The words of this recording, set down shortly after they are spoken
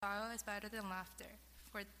better than laughter,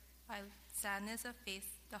 for by sadness of face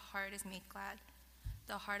the heart is made glad.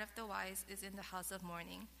 The heart of the wise is in the house of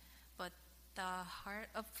mourning, but the heart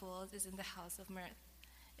of fools is in the house of mirth.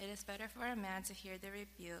 It is better for a man to hear the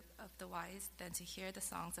rebuke of the wise than to hear the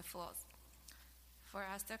songs of fools. For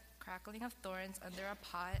as the crackling of thorns under a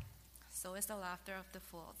pot, so is the laughter of the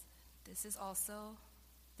fools. This also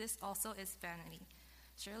is vanity.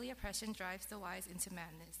 Surely oppression drives the wise into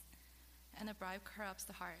madness, and a bribe corrupts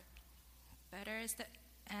the heart. Better is the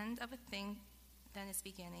end of a thing than its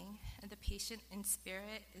beginning, and the patient in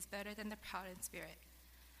spirit is better than the proud in spirit.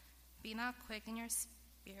 Be not quick in your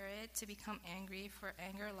spirit to become angry, for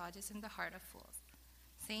anger lodges in the heart of fools.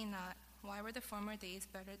 Say not, why were the former days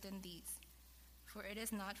better than these? For it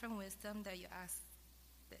is not from wisdom that you ask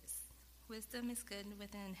this. Wisdom is good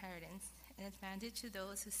with an inheritance, an advantage to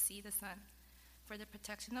those who see the sun. For the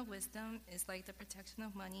protection of wisdom is like the protection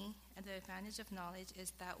of money, and the advantage of knowledge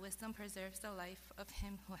is that wisdom preserves the life of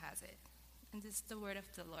him who has it. And this is the word of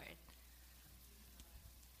the Lord.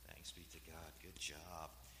 Thanks be to God. Good job.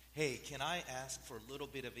 Hey, can I ask for a little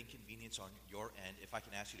bit of inconvenience on your end, if I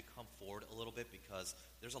can ask you to come forward a little bit, because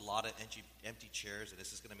there's a lot of empty chairs, and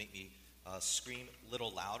this is going to make me scream a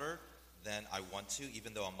little louder than I want to,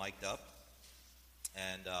 even though I'm mic'd up.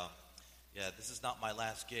 And yeah, this is not my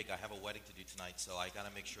last gig. I have a wedding to do tonight, so I got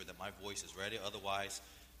to make sure that my voice is ready. Otherwise,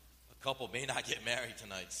 a couple may not get married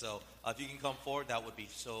tonight. So if you can come forward, that would be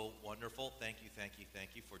so wonderful. Thank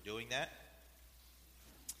you for doing that.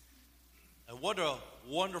 And what a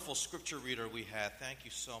wonderful scripture reader we had. Thank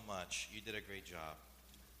you so much. You did a great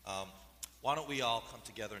job. Why don't we all come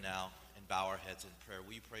together now and bow our heads in prayer?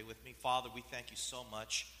 Will you pray with me? Father, we thank you so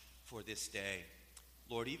much for this day.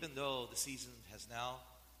 Lord, even though the season has now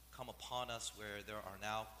come upon us where there are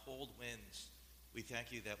now cold winds, we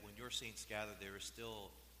thank you that when your saints gather, there is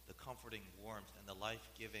still the comforting warmth and the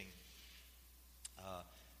life-giving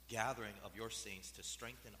gathering of your saints to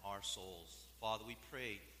strengthen our souls. Father, we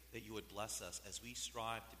pray that you would bless us as we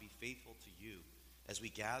strive to be faithful to you. As we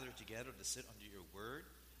gather together to sit under your word,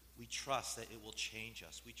 we trust that it will change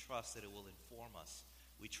us. We trust that it will inform us.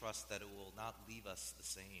 We trust that it will not leave us the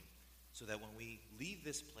same. So that when we leave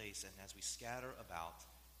this place and as we scatter about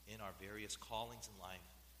in our various callings in life,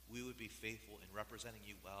 we would be faithful in representing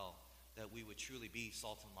you well, that we would truly be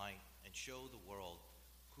salt and light and show the world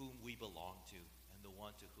whom we belong to and the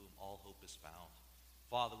one to whom all hope is found.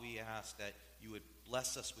 Father, we ask that you would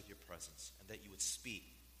bless us with your presence and that you would speak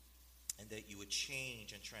and that you would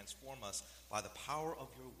change and transform us by the power of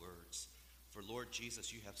your words. For Lord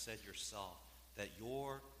Jesus, you have said yourself that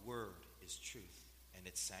your word is truth and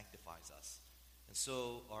it sanctifies us. And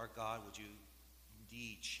so, our God, would you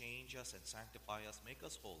indeed change us and sanctify us, make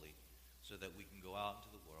us holy, so that we can go out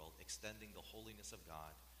into the world extending the holiness of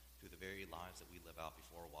God through the very lives that we live out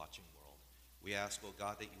before a watching world. We ask, oh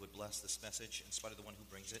God, that you would bless this message in spite of the one who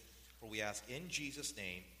brings it. For we ask in Jesus'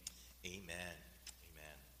 name, amen.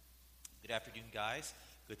 Amen. Good afternoon, guys.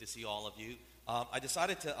 Good to see all of you. I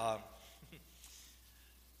decided to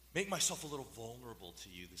make myself a little vulnerable to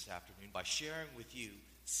you this afternoon by sharing with you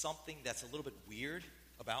something that's a little bit weird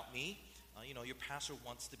about me. Your pastor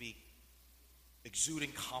wants to be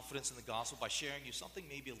exuding confidence in the gospel by sharing you something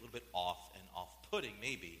maybe a little bit off and off-putting,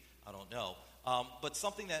 maybe. I don't know. But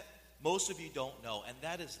something that most of you don't know, and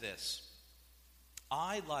that is this.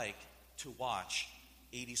 I like to watch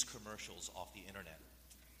 80s commercials off the internet.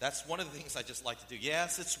 That's one of the things I just like to do.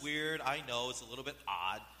 Yes, it's weird. I know it's a little bit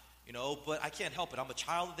odd, but I can't help it. I'm a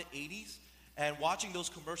child of the 80s, and watching those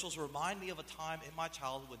commercials remind me of a time in my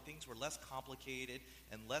childhood when things were less complicated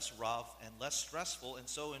and less rough and less stressful. And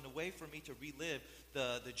so in a way for me to relive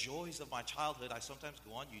the joys of my childhood, I sometimes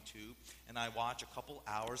go on YouTube and I watch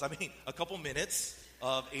a couple minutes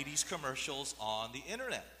of 80s commercials on the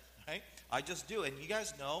internet, right? I just do. And you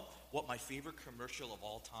guys know what my favorite commercial of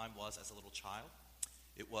all time was as a little child?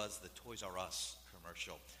 It was the Toys R Us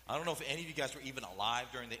commercial. I don't know if any of you guys were even alive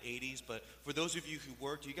during the 80s, but for those of you who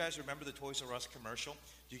were, do you guys remember the Toys R Us commercial?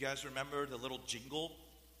 Do you guys remember the little jingle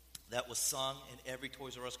that was sung in every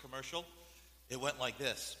Toys R Us commercial? It went like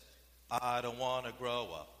this. I don't want to grow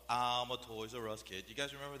up. I'm a Toys R Us kid. Do you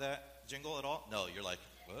guys remember that jingle at all? No, you're like,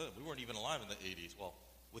 well, we weren't even alive in the 80s. Well,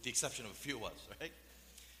 with the exception of a few of us, right?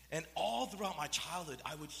 And all throughout my childhood,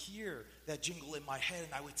 I would hear that jingle in my head,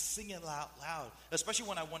 and I would sing it out loud, especially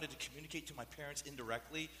when I wanted to communicate to my parents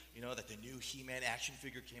indirectly, that the new He-Man action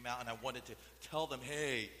figure came out, and I wanted to tell them,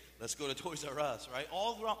 hey, let's go to Toys R Us, right?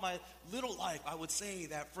 All throughout my little life, I would say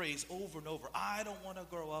that phrase over and over. I don't want to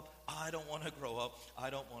grow up. I don't want to grow up. I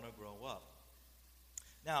don't want to grow up.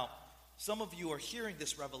 Now, some of you are hearing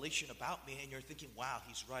this revelation about me, and you're thinking, wow,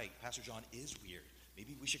 he's right. Pastor John is weird.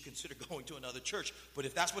 maybe we should consider going to another church. But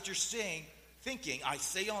if that's what you're thinking, I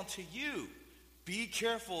say unto you, be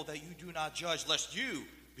careful that you do not judge, lest you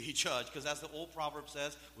be judged. Because as the old proverb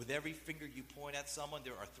says, with every finger you point at someone,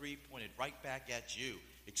 there are three pointed right back at you.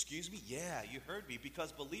 Excuse me? Yeah, you heard me.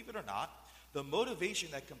 Because believe it or not, the motivation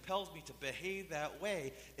that compels me to behave that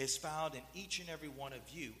way is found in each and every one of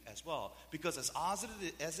you as well. Because as odd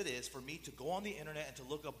as it is for me to go on the internet and to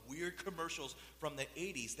look up weird commercials from the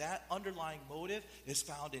 80s, that underlying motive is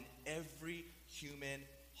found in every human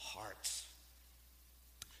heart.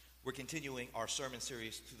 We're continuing our sermon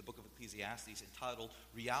series through the book of Ecclesiastes entitled,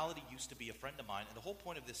 Reality Used to Be a Friend of Mine. And the whole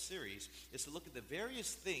point of this series is to look at the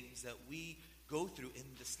various things that we go through in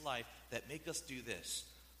this life that make us do this.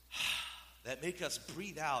 That make us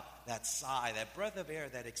breathe out that sigh, that breath of air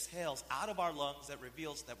that exhales out of our lungs, that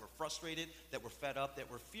reveals that we're frustrated, that we're fed up, that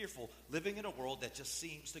we're fearful, living in a world that just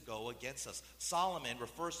seems to go against us. Solomon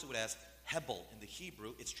refers to it as Hebel in the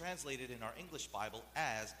Hebrew. It's translated in our English Bible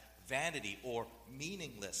as vanity or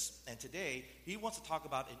meaningless. And today, he wants to talk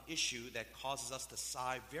about an issue that causes us to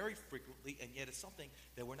sigh very frequently, and yet it's something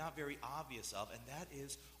that we're not very obvious of, and that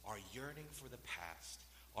is our yearning for the past.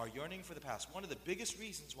 Our yearning for the past. One of the biggest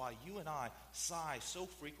reasons why you and I sigh so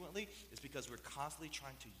frequently is because we're constantly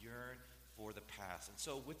trying to yearn for the past. And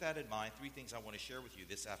so with that in mind, three things I want to share with you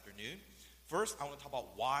this afternoon. First, I want to talk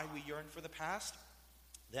about why we yearn for the past.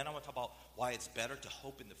 Then I want to talk about why it's better to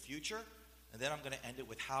hope in the future. And then I'm going to end it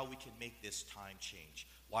with how we can make this time change.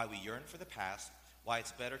 Why we yearn for the past, why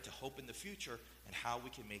it's better to hope in the future, and how we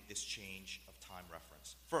can make this change of time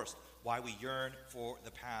reference. First, why we yearn for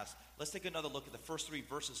the past. Let's take another look at the first three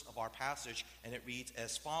verses of our passage, and it reads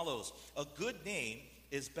as follows. A good name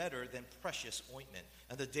is better than precious ointment,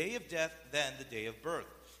 and the day of death than the day of birth.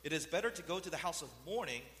 It is better to go to the house of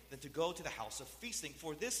mourning than to go to the house of feasting,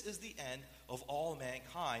 for this is the end of all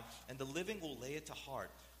mankind, and the living will lay it to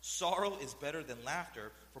heart. Sorrow is better than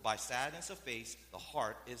laughter, for by sadness of face the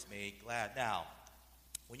heart is made glad. Now,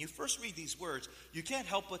 when you first read these words, you can't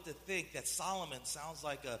help but to think that Solomon sounds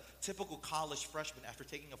like a typical college freshman after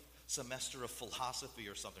taking a semester of philosophy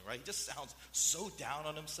or something, right? He just sounds so down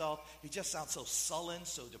on himself. He just sounds so sullen,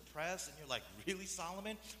 so depressed. And you're like, really,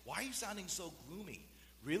 Solomon? Why are you sounding so gloomy?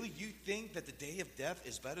 Really, you think that the day of death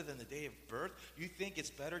is better than the day of birth? You think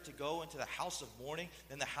it's better to go into the house of mourning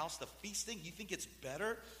than the house of feasting? You think it's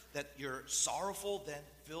better that you're sorrowful than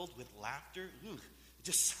filled with laughter? Ooh, it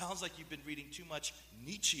just sounds like you've been reading too much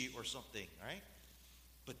Nietzsche or something, right?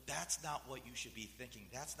 But that's not what you should be thinking.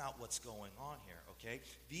 That's not what's going on here, okay?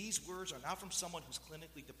 These words are not from someone who's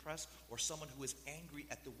clinically depressed or someone who is angry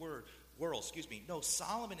at the world. No,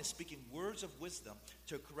 Solomon is speaking words of wisdom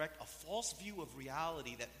to correct a false view of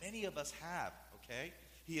reality that many of us have, okay?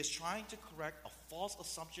 He is trying to correct a false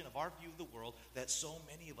assumption of our view of the world that so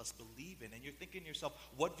many of us believe in. And you're thinking to yourself,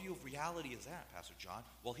 what view of reality is that, Pastor John?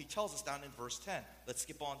 Well, he tells us down in verse 10. Let's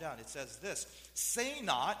skip on down. It says this, say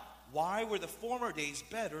not, why were the former days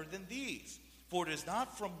better than these? For it is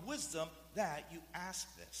not from wisdom that you ask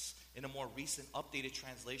this. In a more recent updated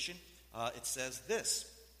translation, it says this,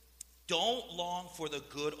 don't long for the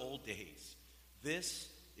good old days. This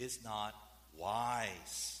is not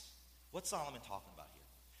wise. What's Solomon talking about here?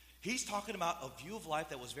 He's talking about a view of life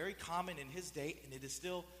that was very common in his day, and it is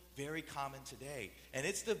still very common today. And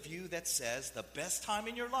it's the view that says the best time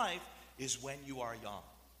in your life is when you are young.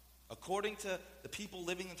 According to the people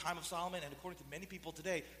living in the time of Solomon and according to many people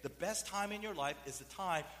today, the best time in your life is the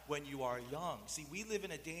time when you are young. See, we live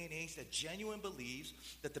in a day and age that genuinely believes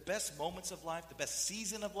that the best moments of life, the best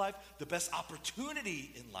season of life, the best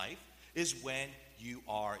opportunity in life is when you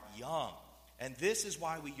are young. And this is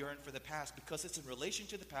why we yearn for the past, because it's in relation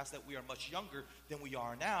to the past that we are much younger than we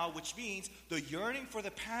are now, which means the yearning for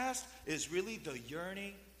the past is really the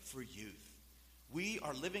yearning for youth. We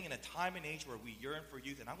are living in a time and age where we yearn for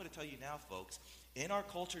youth. And I'm going to tell you now, folks, in our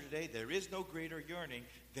culture today, there is no greater yearning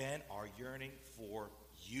than our yearning for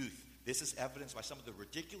youth. This is evidenced by some of the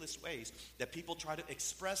ridiculous ways that people try to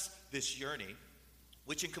express this yearning,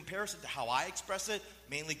 which in comparison to how I express it,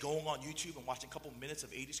 mainly going on YouTube and watching a couple minutes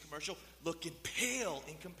of 80s commercial, looking pale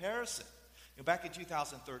in comparison. Back in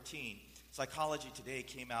 2013, Psychology Today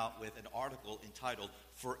came out with an article entitled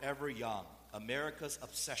Forever Young, America's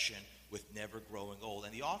Obsession with Never Growing Old.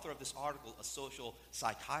 And the author of this article, a social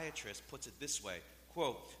psychiatrist, puts it this way,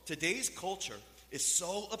 quote, today's culture is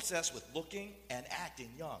so obsessed with looking and acting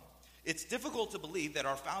young. It's difficult to believe that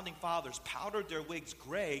our founding fathers powdered their wigs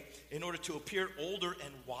gray in order to appear older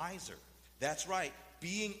and wiser. That's right,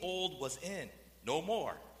 being old was in, no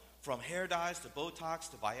more. From hair dyes to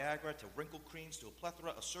Botox to Viagra to wrinkle creams to a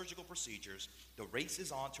plethora of surgical procedures, the race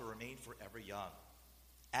is on to remain forever young.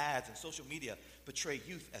 Ads and social media portray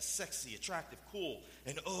youth as sexy, attractive, cool,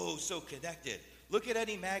 and oh so connected. Look at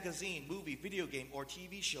any magazine, movie, video game, or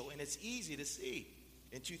TV show, and it's easy to see.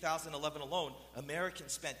 In 2011 alone,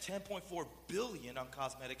 Americans spent $10.4 billion on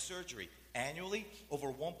cosmetic surgery. Annually, over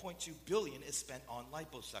 $1.2 billion is spent on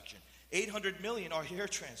liposuction. $800 million are hair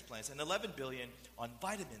transplants, and $11 billion on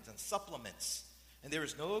vitamins and supplements. And there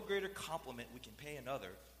is no greater compliment we can pay another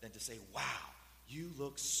than to say, wow, you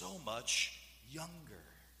look so much younger.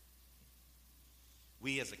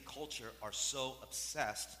 We as a culture are so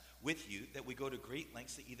obsessed with youth that we go to great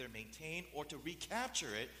lengths to either maintain or to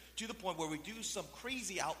recapture it, to the point where we do some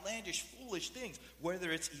crazy, outlandish, foolish things,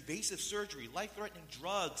 whether it's evasive surgery, life-threatening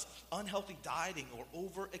drugs, unhealthy dieting, or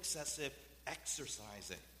over-excessive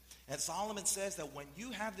exercising. And Solomon says that when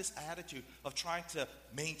you have this attitude of trying to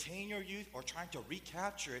maintain your youth or trying to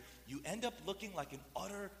recapture it, you end up looking like an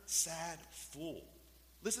utter sad fool.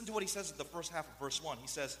 Listen to what he says in the first half of verse 1. He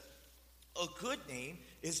says, a good name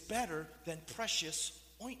is better than precious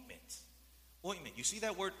ointment. Ointment. You see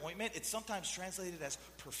that word ointment? It's sometimes translated as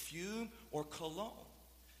perfume or cologne.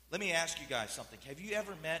 Let me ask you guys something. Have you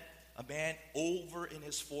ever met a man over in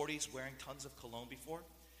his 40s wearing tons of cologne before?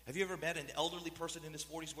 Have you ever met an elderly person in his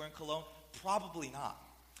 40s wearing cologne? Probably not.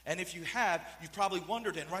 And if you have, you've probably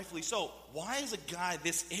wondered, and rightfully so, why is a guy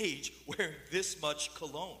this age wearing this much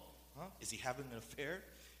cologne? Is he having an affair?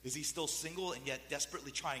 Is he still single and yet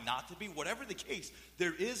desperately trying not to be? Whatever the case,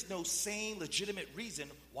 there is no sane, legitimate reason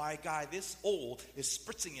why a guy this old is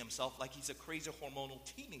spritzing himself like he's a crazy hormonal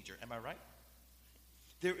teenager. Am I right?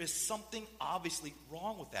 There is something obviously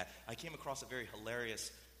wrong with that. I came across a very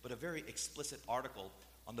hilarious but a very explicit article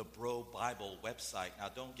on the Bro Bible website. Now,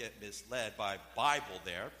 don't get misled by Bible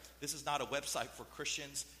there. This is not a website for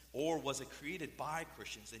Christians, or was it created by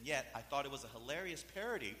Christians? And yet, I thought it was a hilarious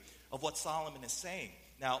parody of what Solomon is saying.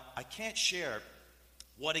 Now, I can't share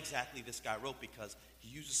what exactly this guy wrote because he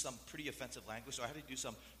uses some pretty offensive language, so I had to do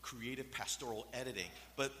some creative pastoral editing.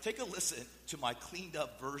 But take a listen to my cleaned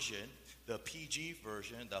up version, the PG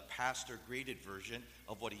version, the pastor graded version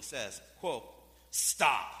of what he says. Quote,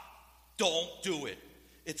 stop. Don't do it.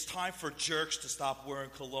 It's time for jerks to stop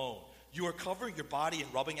wearing cologne. You are covering your body in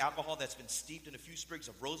rubbing alcohol that's been steeped in a few sprigs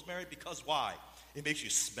of rosemary because why? It makes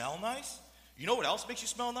you smell nice? You know what else makes you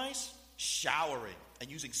smell nice? Showering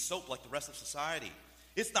and using soap like the rest of society.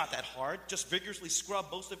 It's not that hard. Just vigorously scrub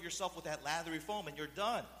most of yourself with that lathery foam and you're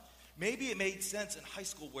done. Maybe it made sense in high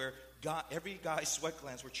school where every guy's sweat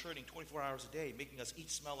glands were churning 24 hours a day, making us each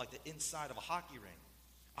smell like the inside of a hockey ring.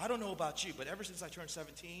 I don't know about you, but ever since I turned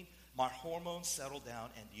 17, my hormones settled down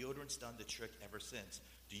and deodorant's done the trick ever since.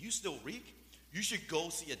 Do you still reek? You should go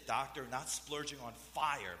see a doctor, not splurging on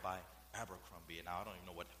Fire by Abercrombie. And now I don't even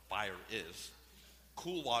know what Fire is.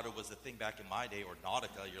 Cool Water was the thing back in my day, or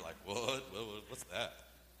Nautica. You're like, what? What's that?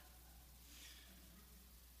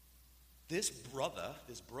 This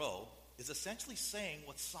bro, is essentially saying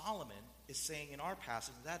what Solomon is saying in our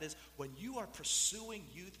passage. And that is, when you are pursuing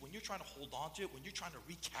youth, when you're trying to hold on to it, when you're trying to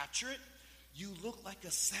recapture it, you look like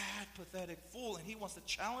a sad, pathetic fool. And he wants to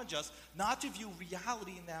challenge us not to view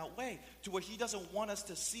reality in that way, to where he doesn't want us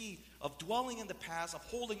to see of dwelling in the past, of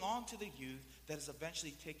holding on to the youth that is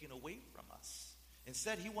eventually taken away from us.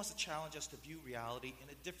 Instead, he wants to challenge us to view reality in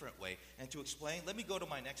a different way. And to explain, let me go to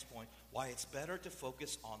my next point, why it's better to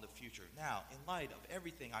focus on the future. Now, in light of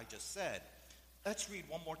everything I just said, let's read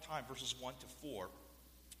one more time verses 1 to 4,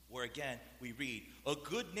 where again we read, a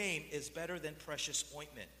good name is better than precious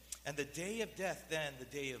ointment, and the day of death than the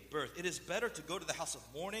day of birth. It is better to go to the house of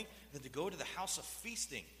mourning than to go to the house of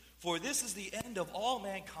feasting. For this is the end of all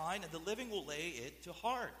mankind, and the living will lay it to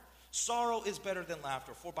heart. Sorrow is better than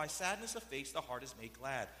laughter, for by sadness of face the heart is made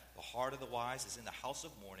glad. The heart of the wise is in the house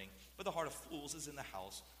of mourning, but the heart of fools is in the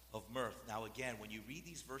house of mirth. Now again, when you read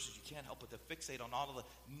these verses, you can't help but to fixate on all of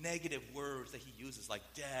the negative words that he uses, like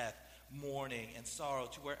death, mourning, and sorrow,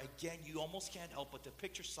 to where, again, you almost can't help but to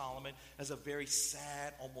picture Solomon as a very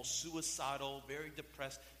sad, almost suicidal, very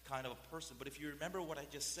depressed kind of a person. But if you remember what I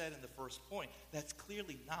just said in the first point, that's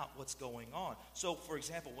clearly not what's going on. So, for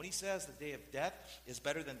example, when he says the day of death is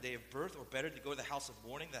better than the day of birth, or better to go to the house of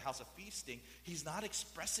mourning, the house of feasting, he's not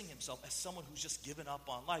expressing himself as someone who's just given up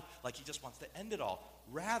on life, like he just wants to end it all.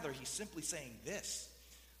 Rather, he's simply saying this: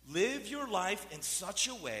 live your life in such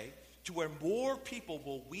a way to where more people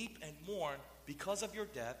will weep and mourn because of your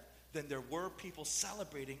death than there were people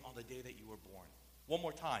celebrating on the day that you were born. One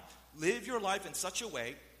more time. Live your life in such a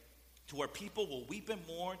way to where people will weep and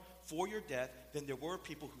mourn for your death than there were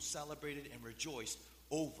people who celebrated and rejoiced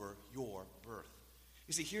over your birth.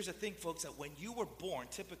 You see, here's the thing, folks, that when you were born,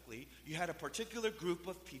 typically, you had a particular group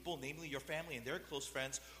of people, namely your family and their close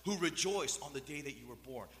friends, who rejoiced on the day that you were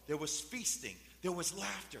born. There was feasting, there was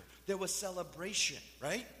laughter, there was celebration,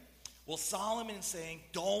 right? Well, Solomon is saying,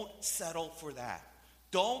 don't settle for that.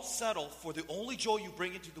 Don't settle for the only joy you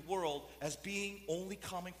bring into the world as being only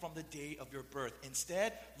coming from the day of your birth.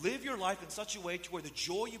 Instead, live your life in such a way to where the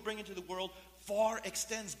joy you bring into the world far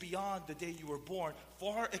extends beyond the day you were born,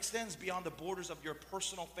 far extends beyond the borders of your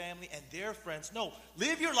personal family and their friends. No,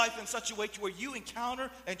 live your life in such a way to where you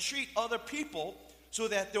encounter and treat other people so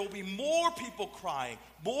that there will be more people crying,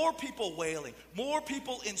 more people wailing, more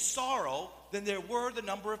people in sorrow than there were the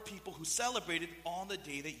number of people who celebrated on the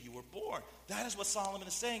day that you were born. That is what Solomon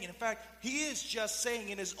is saying. And in fact, he is just saying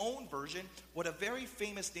in his own version what a very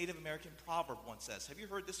famous Native American proverb once says. Have you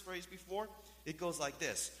heard this phrase before? It goes like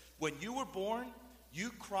this. When you were born,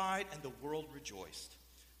 you cried and the world rejoiced.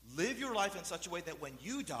 Live your life in such a way that when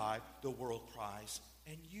you die, the world cries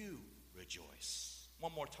and you rejoice.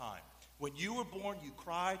 One more time. When you were born, you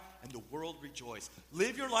cried and the world rejoiced.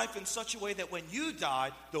 Live your life in such a way that when you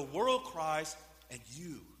die, the world cries and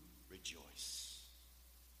you rejoice.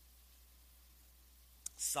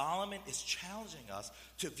 Solomon is challenging us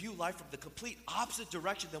to view life from the complete opposite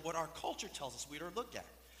direction than what our culture tells us we are to look at.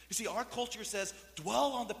 You see, our culture says,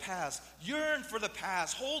 dwell on the past, yearn for the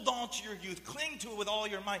past, hold on to your youth, cling to it with all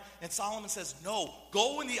your might. And Solomon says, no,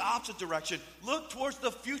 go in the opposite direction. Look towards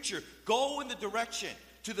the future. Go in the direction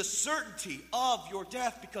to the certainty of your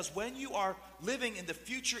death, because when you are living in the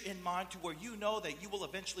future in mind to where you know that you will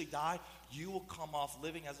eventually die, you will come off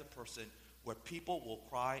living as a person where people will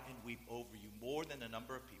cry and weep over you more than the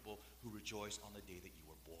number of people who rejoice on the day that you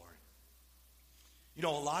were born. You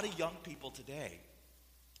know, a lot of young people today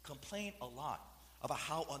complain a lot about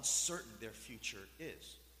how uncertain their future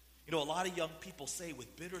is. You know, a lot of young people say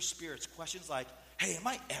with bitter spirits questions like, hey, am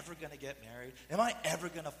I ever going to get married? Am I ever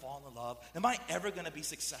going to fall in love? Am I ever going to be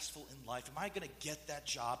successful in life? Am I going to get that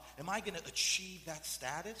job? Am I going to achieve that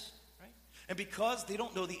status? Right? And because they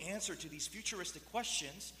don't know the answer to these futuristic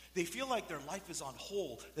questions, they feel like their life is on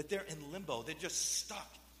hold, that they're in limbo, they're just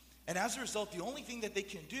stuck. And as a result, the only thing that they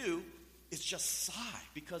can do is just sigh,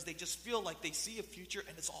 because they just feel like they see a future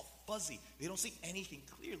and it's all fuzzy. They don't see anything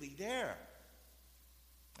clearly there.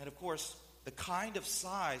 And of course, the kind of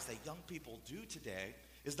sighs that young people do today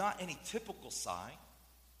is not any typical sigh,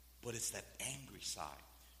 but it's that angry sigh.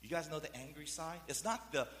 You guys know the angry sigh? It's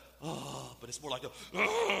not the, oh, but it's more like the,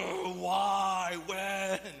 oh, why,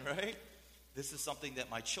 when, right? This is something that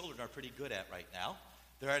my children are pretty good at right now.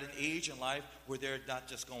 They're at an age in life where they're not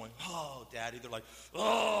just going, oh, Daddy. They're like,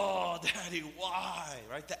 oh, Daddy, why?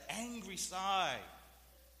 Right? The angry sigh.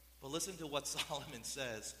 But listen to what Solomon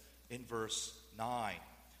says in verse 9.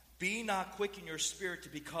 Be not quick in your spirit to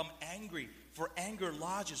become angry, for anger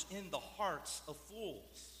lodges in the hearts of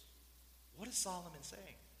fools. What is Solomon saying?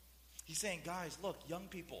 He's saying, guys, look, young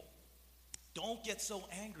people, don't get so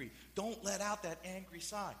angry. Don't let out that angry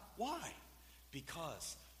sigh. Why?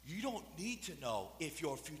 Because you don't need to know if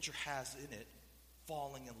your future has in it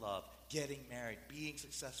falling in love, getting married, being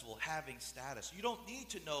successful, having status. You don't need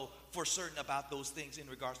to know for certain about those things in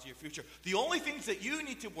regards to your future. The only things that you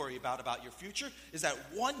need to worry about your future is that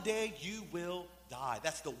one day you will die.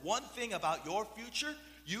 That's the one thing about your future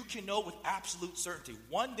you can know with absolute certainty.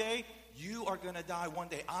 One day you are going to die. One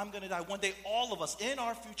day I'm going to die. One day all of us in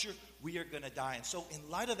our future, we are going to die. And so in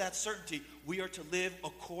light of that certainty, we are to live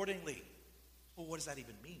accordingly. Well, what does that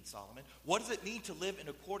even mean, Solomon? What does it mean to live in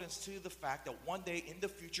accordance to the fact that one day in the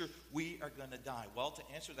future we are going to die? Well, to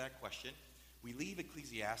answer that question, we leave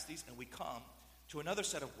Ecclesiastes and we come to another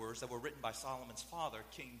set of words that were written by Solomon's father,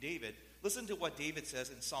 King David. Listen to what David says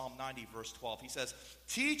in Psalm 90, verse 12. He says,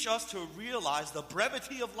 teach us to realize the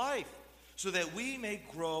brevity of life so that we may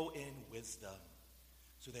grow in wisdom.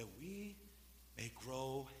 So that we may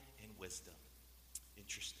grow in wisdom.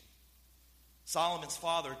 Interesting. Solomon's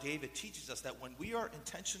father, David, teaches us that when we are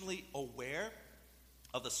intentionally aware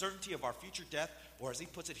of the certainty of our future death, or as he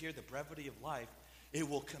puts it here, the brevity of life, it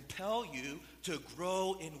will compel you to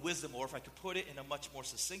grow in wisdom. Or if I could put it in a much more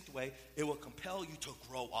succinct way, it will compel you to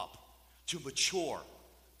grow up, to mature,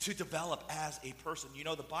 to develop as a person. You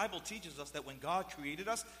know, the Bible teaches us that when God created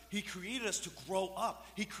us, he created us to grow up.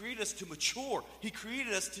 He created us to mature. He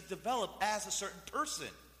created us to develop as a certain person.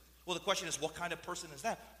 Well, the question is, what kind of person is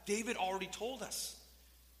that? David already told us.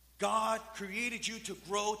 God created you to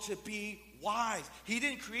grow to be wise. He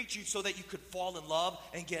didn't create you so that you could fall in love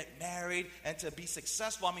and get married and to be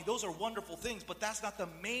successful. I mean, those are wonderful things, but that's not the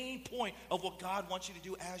main point of what God wants you to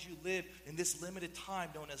do as you live in this limited time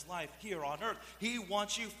known as life here on earth. He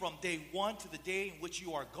wants you from day one to the day in which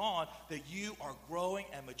you are gone, that you are growing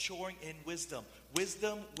and maturing in wisdom.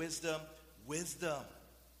 Wisdom, wisdom, wisdom,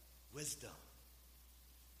 wisdom.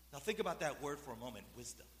 Now think about that word for a moment,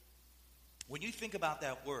 wisdom. When you think about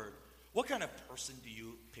that word, what kind of person do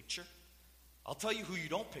you picture? I'll tell you who you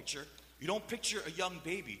don't picture. You don't picture a young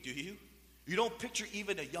baby, do you? You don't picture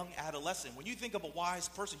even a young adolescent. When you think of a wise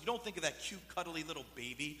person, you don't think of that cute, cuddly little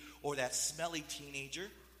baby or that smelly teenager,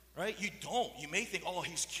 right? You don't. You may think, oh,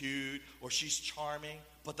 he's cute or she's charming.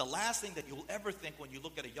 But the last thing that you'll ever think when you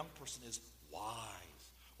look at a young person is wise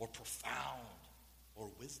or profound or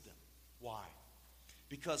wisdom. Why?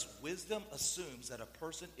 Because wisdom assumes that a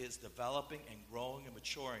person is developing and growing and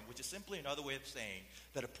maturing, which is simply another way of saying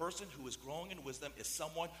that a person who is growing in wisdom is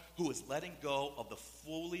someone who is letting go of the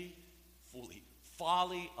folly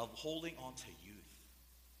of holding on to youth.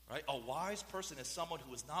 Right? A wise person is someone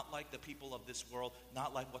who is not like the people of this world,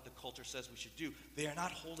 not like what the culture says we should do. They are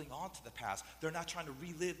not holding on to the past. They're not trying to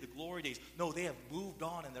relive the glory days. No, they have moved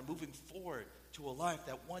on and they're moving forward to a life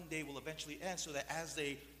that one day will eventually end, so that as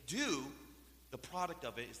they do, the product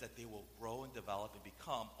of it is that they will grow and develop and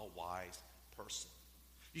become a wise person.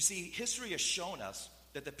 You see, history has shown us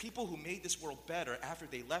that the people who made this world better after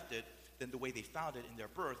they left it than the way they found it in their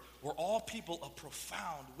birth were all people of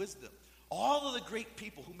profound wisdom. All of the great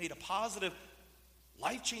people who made a positive,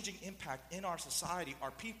 life-changing impact in our society are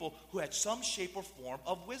people who had some shape or form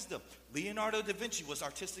of wisdom. Leonardo da Vinci was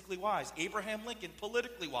artistically wise. Abraham Lincoln,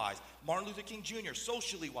 politically wise. Martin Luther King Jr.,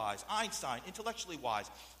 socially wise. Einstein, intellectually wise.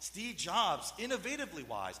 Steve Jobs, innovatively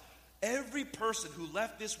wise. Every person who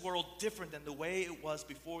left this world different than the way it was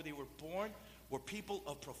before they were born were people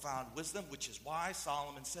of profound wisdom, which is why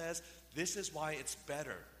Solomon says, this is why it's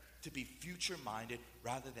better to be future-minded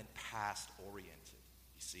rather than past-oriented.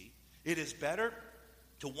 You see? It is better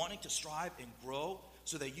to wanting to strive and grow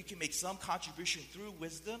so that you can make some contribution through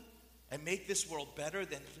wisdom and make this world better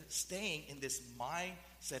than staying in this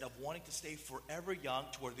mindset of wanting to stay forever young,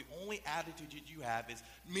 to where the only attitude that you have is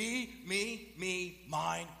me,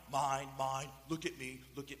 mine, look at me,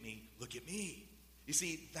 look at me, look at me. You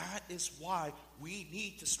see, that is why we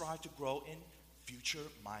need to strive to grow in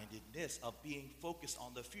future-mindedness, of being focused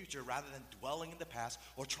on the future rather than dwelling in the past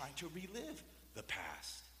or trying to relive the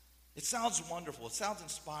past. It sounds wonderful. It sounds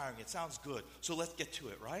inspiring. It sounds good. So let's get to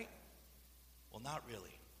it, right? Well, not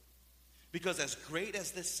really. Because as great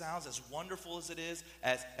as this sounds, as wonderful as it is,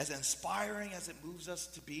 as inspiring as it moves us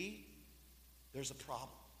to be, there's a problem.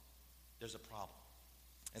 There's a problem.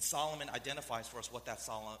 And Solomon identifies for us what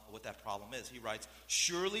that problem is. He writes,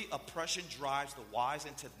 surely oppression drives the wise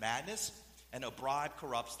into madness, and a bribe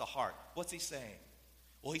corrupts the heart. What's he saying?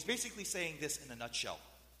 Well, he's basically saying this in a nutshell.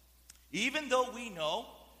 Even though we know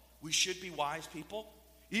we should be wise people,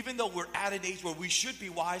 even though we're at an age where we should be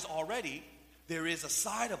wise already, there is a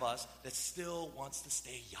side of us that still wants to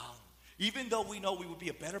stay young. Even though we know we would be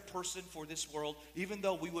a better person for this world, even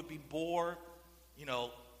though we would be more,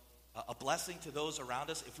 a blessing to those around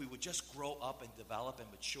us if we would just grow up and develop and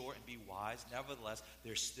mature and be wise, nevertheless,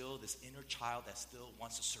 there's still this inner child that still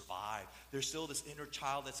wants to survive. There's still this inner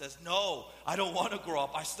child that says, no, I don't want to grow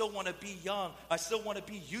up. I still want to be young. I still want to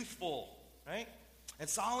be youthful, right? And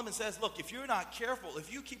Solomon says, look, if you're not careful,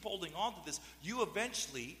 if you keep holding on to this, you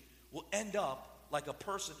eventually will end up like a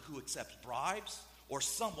person who accepts bribes, or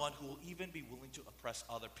someone who will even be willing to oppress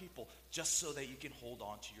other people just so that you can hold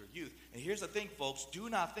on to your youth. And here's the thing, folks. Do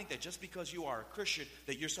not think that just because you are a Christian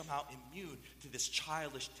that you're somehow immune to this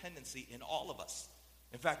childish tendency in all of us.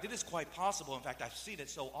 In fact, it is quite possible. In fact, I've seen it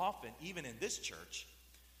so often, even in this church,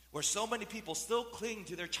 where so many people still cling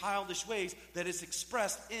to their childish ways that is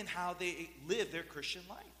expressed in how they live their Christian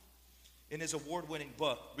life. In his award-winning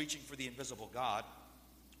book, Reaching for the Invisible God,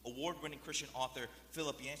 award-winning Christian author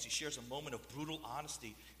Philip Yancey shares a moment of brutal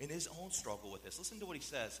honesty in his own struggle with this. Listen to what he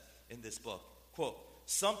says in this book. Quote,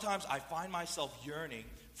 sometimes I find myself yearning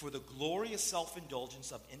for the glorious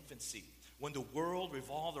self-indulgence of infancy, when the world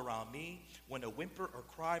revolved around me, when a whimper or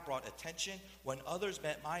cry brought attention, when others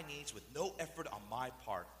met my needs with no effort on my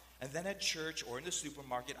part. And then at church or in the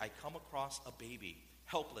supermarket, I come across a baby,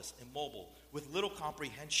 helpless, immobile, with little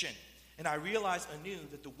comprehension. And I realize anew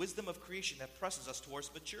that the wisdom of creation that presses us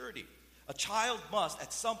towards maturity. A child must,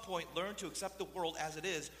 at some point, learn to accept the world as it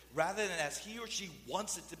is, rather than as he or she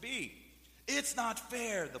wants it to be. It's not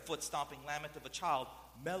fair, the foot-stomping lament of a child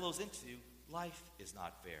mellows into life is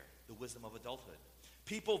not fair, the wisdom of adulthood.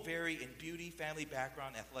 People vary in beauty, family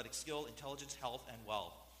background, athletic skill, intelligence, health, and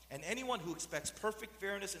wealth. And anyone who expects perfect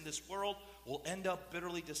fairness in this world will end up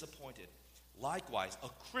bitterly disappointed. Likewise, a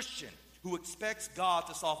Christian who expects God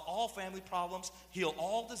to solve all family problems, heal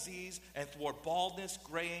all disease, and thwart baldness,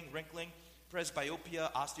 graying, wrinkling,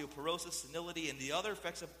 presbyopia, osteoporosis, senility, and the other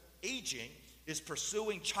effects of aging is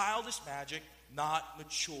pursuing childish magic, not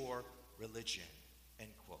mature religion. End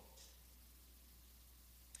quote.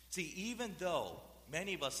 See, even though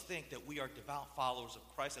many of us think that we are devout followers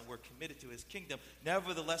of Christ and we're committed to his kingdom,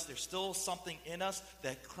 nevertheless, there's still something in us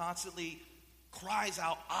that constantly cries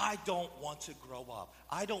out, I don't want to grow up.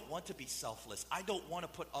 I don't want to be selfless. I don't want to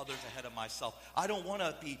put others ahead of myself. I don't want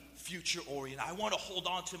to be future-oriented. I want to hold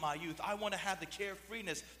on to my youth. I want to have the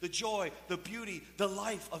carefreeness, the joy, the beauty, the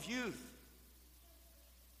life of youth.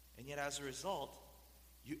 And yet, as a result,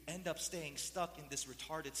 you end up staying stuck in this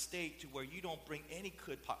retarded state to where you don't bring any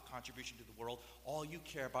good contribution to the world. All you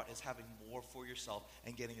care about is having more for yourself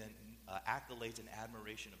and getting accolades and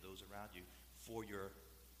admiration of those around you for your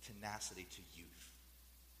tenacity to youth.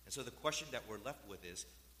 And so the question that we're left with is,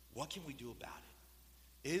 what can we do about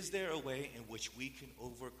it? Is there a way in which we can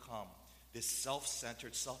overcome this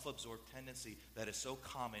self-centered, self-absorbed tendency that is so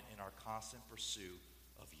common in our constant pursuit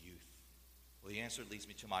of youth? Well, the answer leads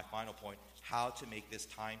me to my final point, how to make this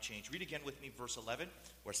time change. Read again with me verse 11,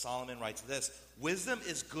 where Solomon writes this: wisdom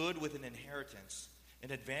is good with an inheritance,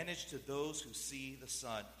 an advantage to those who see the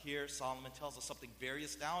sun. Here, Solomon tells us something very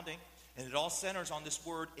astounding, and it all centers on this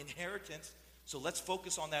word inheritance. So let's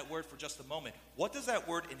focus on that word for just a moment. What does that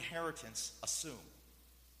word inheritance assume?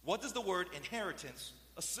 What does the word inheritance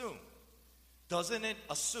assume? Doesn't it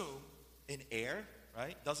assume an heir?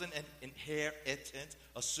 Right? Doesn't an inheritant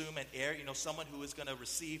assume an heir? You know, someone who is going to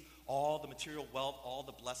receive all the material wealth, all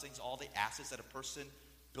the blessings, all the assets that a person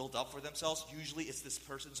built up for themselves. Usually it's this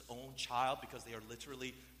person's own child because they are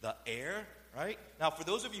literally the heir, right? Now, for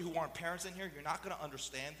those of you who aren't parents in here, you're not going to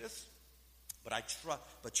understand this,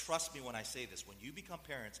 but trust me when I say this. When you become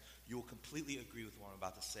parents, you will completely agree with what I'm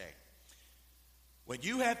about to say. When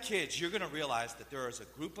you have kids, you're going to realize that there is a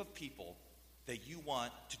group of people that you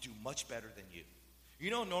want to do much better than you. You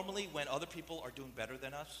know, normally when other people are doing better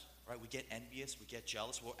than us, right, we get envious, we get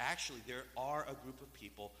jealous. Well, actually, there are a group of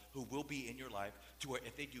people who will be in your life to where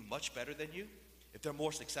if they do much better than you, if they're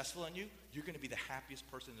more successful than you, you're going to be the happiest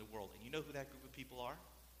person in the world. And you know who that group of people are?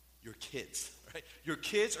 Your kids, right? Your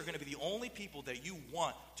kids are going to be the only people that you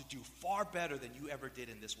want to do far better than you ever did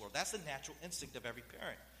in this world. That's the natural instinct of every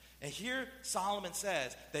parent. And here Solomon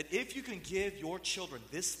says that if you can give your children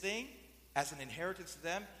this thing as an inheritance to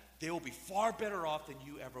them, they will be far better off than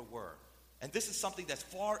you ever were. And this is something that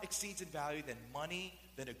far exceeds in value than money,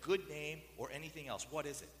 than a good name, or anything else. What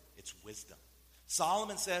is it? It's wisdom.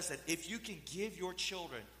 Solomon says that if you can give your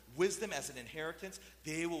children wisdom as an inheritance,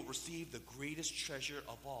 they will receive the greatest treasure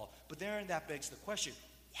of all. But therein that begs the question,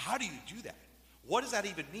 how do you do that? What does that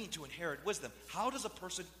even mean to inherit wisdom? How does a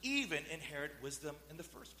person even inherit wisdom in the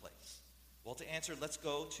first place? Well, to answer, let's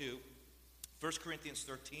go to 1 Corinthians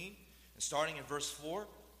 13, and starting in verse 4,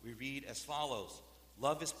 we read as follows: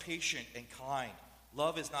 love is patient and kind.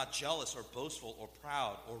 Love is not jealous or boastful or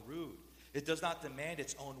proud or rude. It does not demand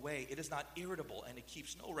its own way. It is not irritable, and it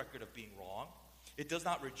keeps no record of being wrong. It does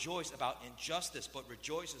not rejoice about injustice, but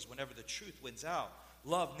rejoices whenever the truth wins out.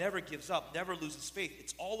 Love never gives up, never loses faith.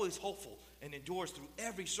 It's always hopeful and endures through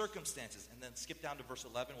every circumstances. And then skip down to verse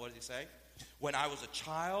 11. What does he say? When I was a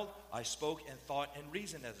child, I spoke and thought and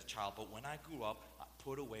reasoned as a child. But when I grew up, I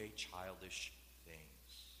put away childish things.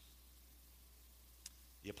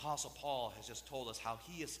 The Apostle Paul has just told us how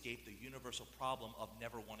he escaped the universal problem of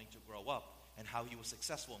never wanting to grow up and how he was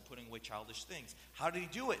successful in putting away childish things. How did he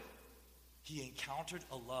do it? He encountered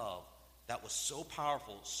a love that was so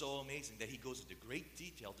powerful, so amazing, that he goes into great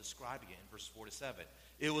detail describing it in verse 4 to 7.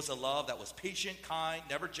 It was a love that was patient, kind,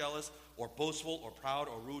 never jealous, or boastful, or proud,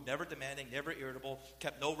 or rude, never demanding, never irritable,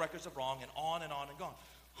 kept no records of wrong, and on and on and on.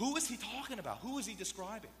 Who is he talking about? Who is he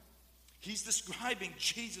describing? He's describing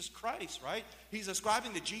Jesus Christ, right? He's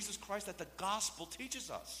describing the Jesus Christ that the gospel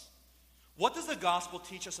teaches us. What does the gospel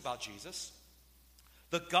teach us about Jesus?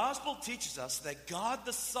 The gospel teaches us that God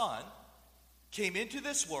the Son came into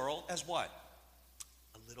this world as what?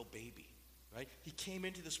 A little baby, right? He came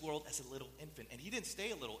into this world as a little infant, and he didn't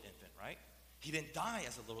stay a little infant, right? He didn't die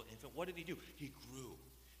as a little infant. What did he do? He grew.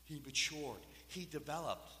 He matured. He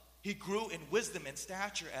developed. He grew in wisdom and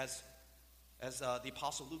stature as the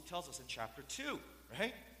Apostle Luke tells us in chapter 2,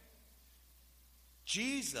 right?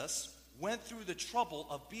 Jesus went through the trouble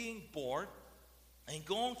of being born and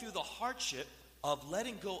going through the hardship of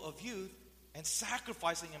letting go of youth and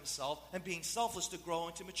sacrificing himself and being selfless to grow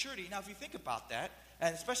into maturity. Now, if you think about that,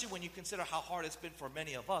 And especially when you consider how hard it's been for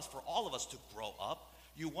many of us, for all of us to grow up,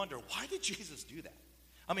 you wonder, why did Jesus do that?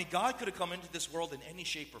 I mean, God could have come into this world in any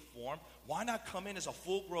shape or form. Why not come in as a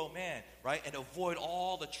full-grown man, right, and avoid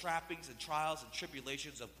all the trappings and trials and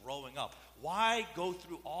tribulations of growing up? Why go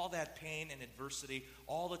through all that pain and adversity,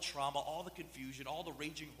 all the trauma, all the confusion, all the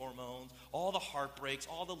raging hormones, all the heartbreaks,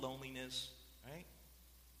 all the loneliness, right?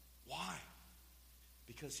 Why?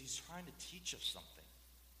 Because he's trying to teach us something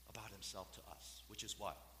about himself to us, which is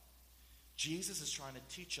what? Jesus is trying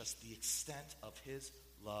to teach us the extent of his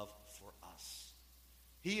love for us.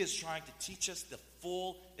 He is trying to teach us the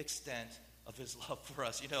full extent of his love for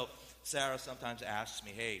us. You know, Sarah sometimes asks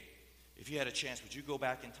me, hey, if you had a chance, would you go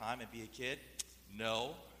back in time and be a kid?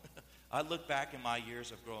 No. I look back in my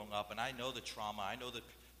years of growing up, and I know the trauma, I know the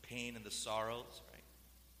pain and the sorrows, right?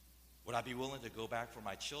 Would I be willing to go back for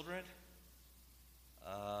my children?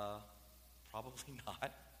 Probably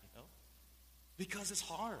not, you know? Because it's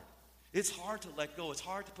hard. It's hard to let go. It's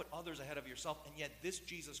hard to put others ahead of yourself. And yet this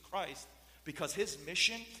Jesus Christ, because his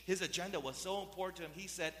mission, his agenda was so important to him, he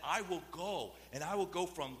said, I will go, and I will go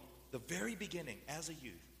from the very beginning as a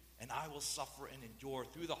youth, and I will suffer and endure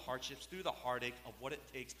through the hardships, through the heartache of what it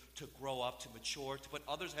takes to grow up, to mature, to put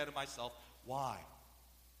others ahead of myself. Why?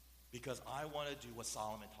 Because I want to do what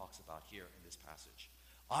Solomon talks about here in this passage.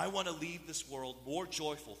 I want to leave this world more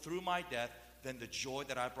joyful through my death than the joy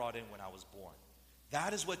that I brought in when I was born.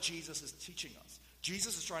 That is what Jesus is teaching us.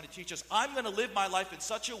 Jesus is trying to teach us, I'm going to live my life in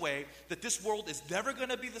such a way that this world is never going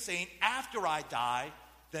to be the same after I die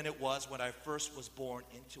than it was when I first was born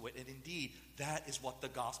into it. And indeed, that is what the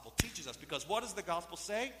gospel teaches us. Because what does the gospel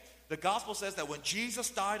say? The gospel says that when Jesus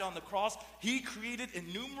died on the cross, he created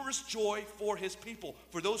innumerous joy for his people,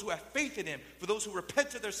 for those who have faith in him, for those who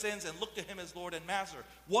repent of their sins and look to him as Lord and Master.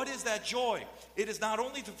 What is that joy? It is not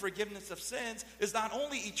only the forgiveness of sins, it's not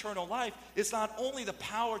only eternal life, it's not only the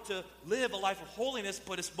power to live a life of holiness,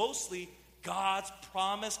 but it's mostly God's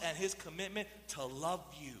promise and his commitment to love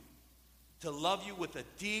you. To love you with a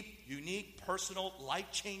deep, unique, personal,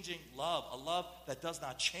 life-changing love. A love that does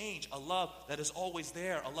not change. A love that is always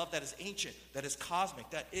there. A love that is ancient, that is cosmic,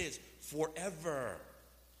 that is forever.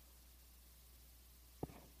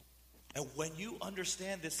 And when you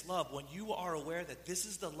understand this love, when you are aware that this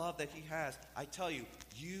is the love that he has, I tell you,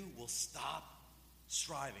 you will stop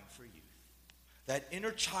striving for youth. That inner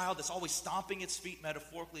child that's always stomping its feet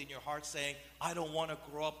metaphorically in your heart saying, I don't want to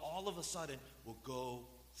grow up, all of a sudden will go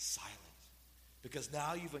silent. Because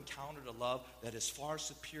now you've encountered a love that is far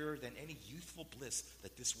superior than any youthful bliss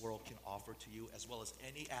that this world can offer to you, as well as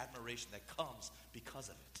any admiration that comes because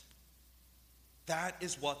of it. That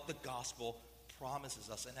is what the gospel promises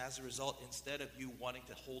us. And as a result, instead of you wanting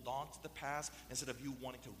to hold on to the past, instead of you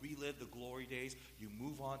wanting to relive the glory days, you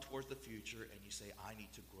move on towards the future and you say, I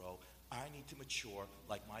need to grow. I need to mature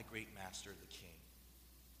like my great master, the King.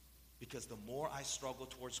 Because the more I struggle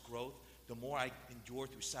towards growth, the more I endure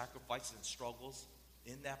through sacrifices and struggles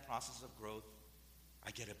in that process of growth,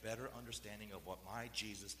 I get a better understanding of what my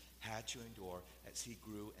Jesus had to endure as he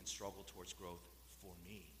grew and struggled towards growth for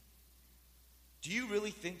me. Do you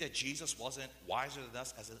really think that Jesus wasn't wiser than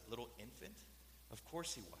us as a little infant? Of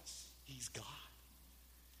course he was. He's God.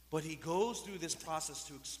 But he goes through this process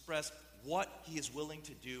to express what he is willing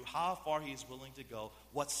to do, how far he is willing to go,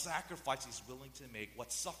 what sacrifice he's willing to make,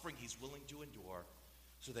 what suffering he's willing to endure,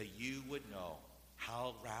 so that you would know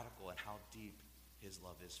how radical and how deep his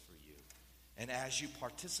love is for you. And as you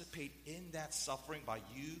participate in that suffering, by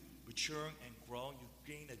you maturing and growing,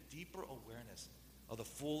 you gain a deeper awareness of the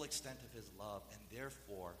full extent of his love, and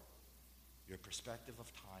therefore your perspective of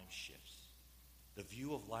time shifts. The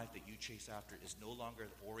view of life that you chase after is no longer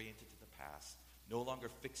oriented to the past, no longer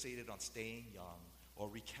fixated on staying young or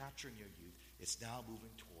recapturing your youth. It's now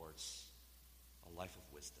moving towards a life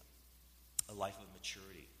of wisdom, a life of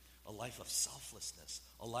maturity, a life of selflessness,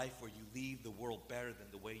 a life where you leave the world better than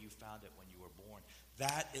the way you found it when you were born.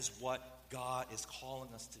 That is what God is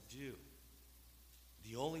calling us to do.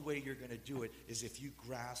 The only way you're going to do it is if you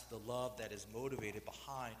grasp the love that is motivated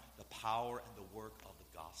behind the power and the work of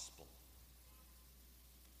the gospel.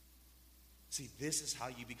 See, this is how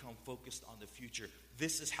you become focused on the future.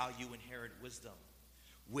 This is how you inherit wisdom.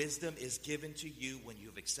 Wisdom is given to you when you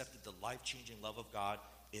have accepted the life-changing love of God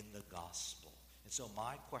in the gospel. And so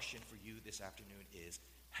my question for you this afternoon is,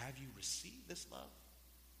 have you received this love?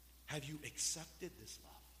 Have you accepted this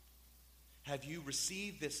love? Have you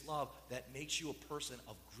received this love that makes you a person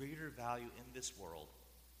of greater value in this world?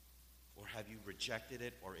 Or have you rejected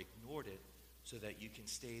it or ignored it so that you can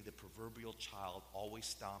stay the proverbial child always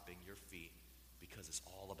stomping your feet because it's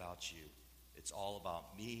all about you? It's all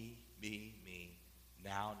about me, me, me,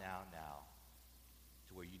 now, now, now.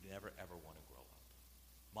 to where you never ever want to grow up.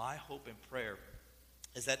 My hope and prayer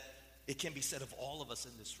is that it can be said of all of us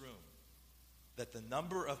in this room that the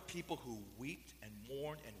number of people who wept and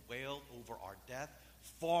mourned and wailed over our death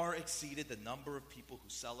far exceeded the number of people who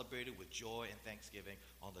celebrated with joy and thanksgiving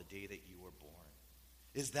on the day that you were born.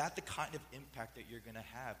 Is that the kind of impact that you're going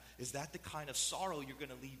to have? Is that the kind of sorrow you're going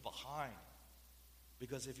to leave behind?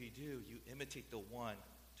 Because if you do, you imitate the one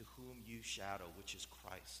to whom you shadow, which is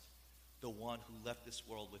Christ, the one who left this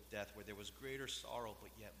world with death, where there was greater sorrow, but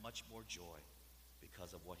yet much more joy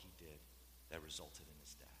because of what he did that resulted in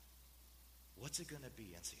his death. What's it going to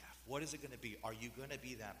be, NCF? What is it going to be? Are you going to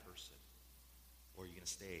be that person? Or are you going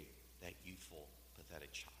to stay that youthful,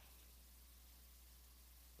 pathetic child?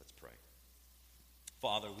 Let's pray.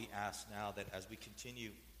 Father, we ask now that as we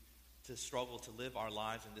continue to struggle to live our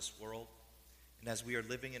lives in this world, and as we are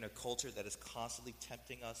living in a culture that is constantly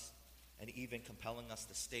tempting us and even compelling us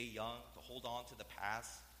to stay young, to hold on to the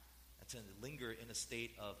past, and to linger in a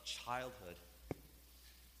state of childhood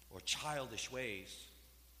or childish ways,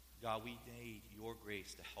 God, we need your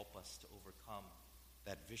grace to help us to overcome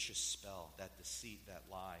that vicious spell, that deceit, that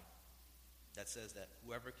lie that says that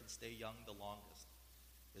whoever can stay young the longest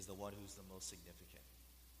is the one who's the most significant.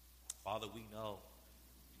 Father, we know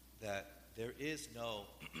that there is no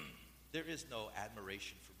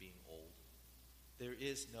admiration for being old. There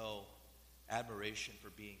is no admiration for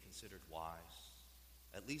being considered wise,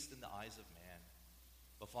 at least in the eyes of man.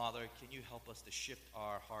 But Father, can you help us to shift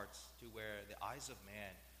our hearts to where the eyes of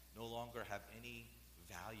man no longer have any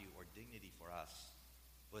value or dignity for us,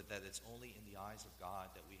 but that it's only in the eyes of God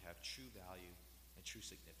that we have true value and true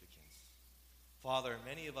significance. Father,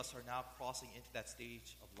 many of us are now crossing into that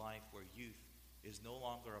stage of life where youth is no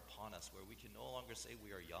longer upon us, where we can no longer say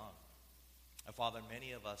we are young. And Father,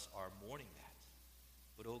 many of us are mourning that.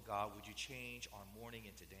 But oh God, would you change our mourning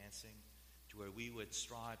into dancing, to where we would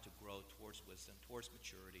strive to grow towards wisdom, towards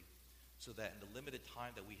maturity, so that in the limited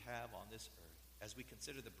time that we have on this earth, as we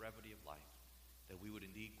consider the brevity of life, that we would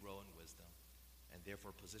indeed grow in wisdom and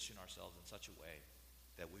therefore position ourselves in such a way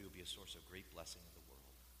that we would be a source of great blessing in the world.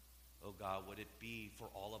 Oh God, would it be for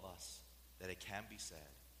all of us that it can be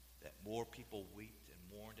said that more people wept and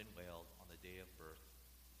mourned and wailed on the day of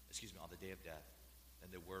death, than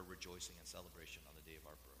there were rejoicing and celebration on the day of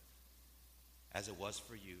our birth. As it was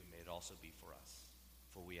for you, may it also be for us.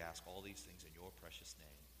 For we ask all these things in your precious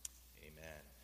name.